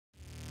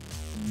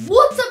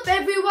What's up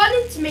everyone,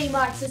 it's me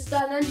Mike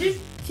Star900.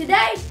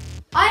 Today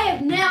I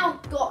have now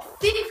got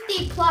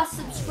 50 plus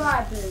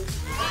subscribers.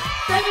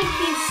 Thank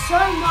you so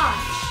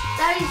much.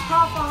 That is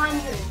half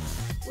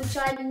 100, which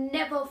I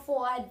never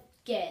thought I'd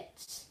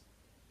get.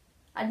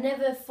 I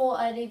never thought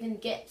I'd even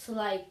get to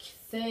like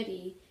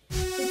 30.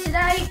 So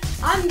today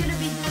I'm going to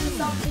be doing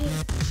something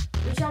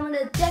which I'm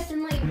going to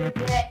definitely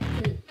regret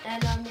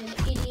and I'm an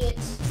idiot.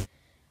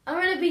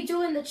 I'm going to be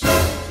doing the chili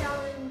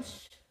challenge.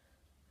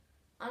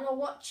 I don't know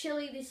what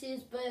chili this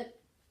is, but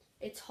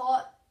it's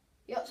hot.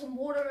 You got some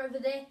water over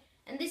there.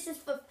 And this is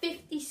for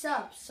 50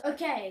 subs.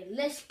 Okay,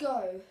 let's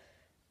go.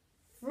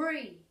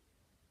 3,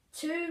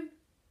 2,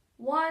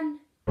 1.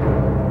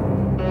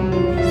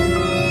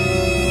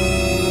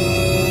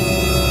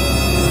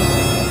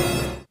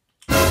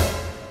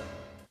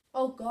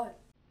 Oh God.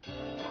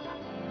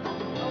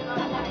 Oh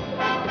God.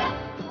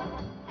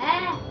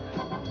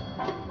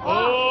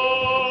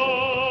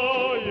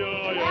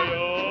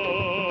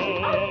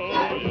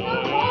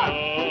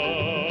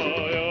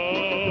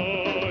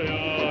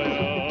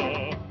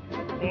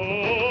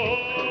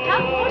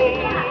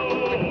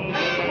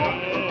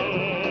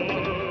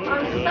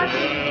 Such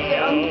an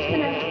idiot. I'm just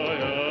gonna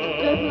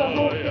go for the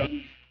whole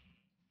thing.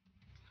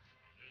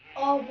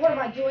 Oh, what am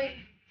I doing?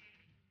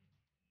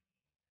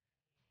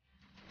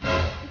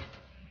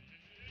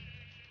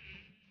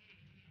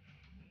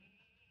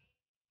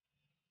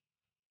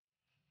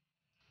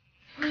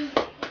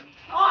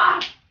 Oh,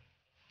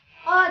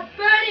 oh, it's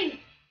burning.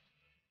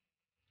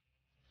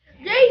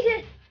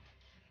 Jesus.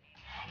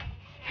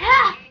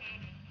 Ah,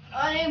 I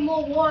need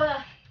more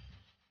water.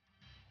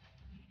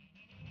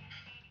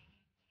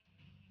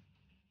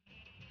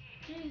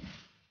 Jeez.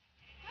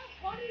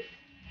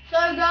 So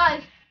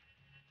guys,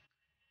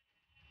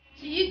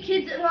 to you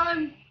kids at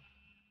home,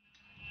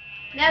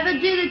 never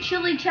do the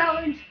chili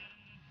challenge.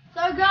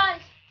 So guys,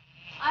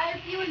 I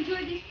hope you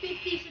enjoyed this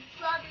 50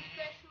 subscriber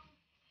special.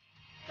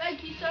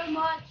 Thank you so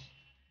much.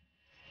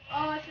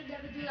 Oh, I should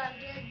never do that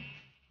again.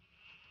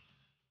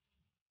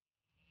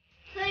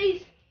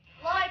 Please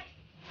like,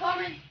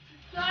 comment,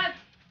 subscribe,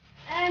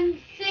 and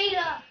see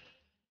ya.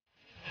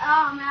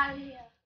 Oh, I'm out of here.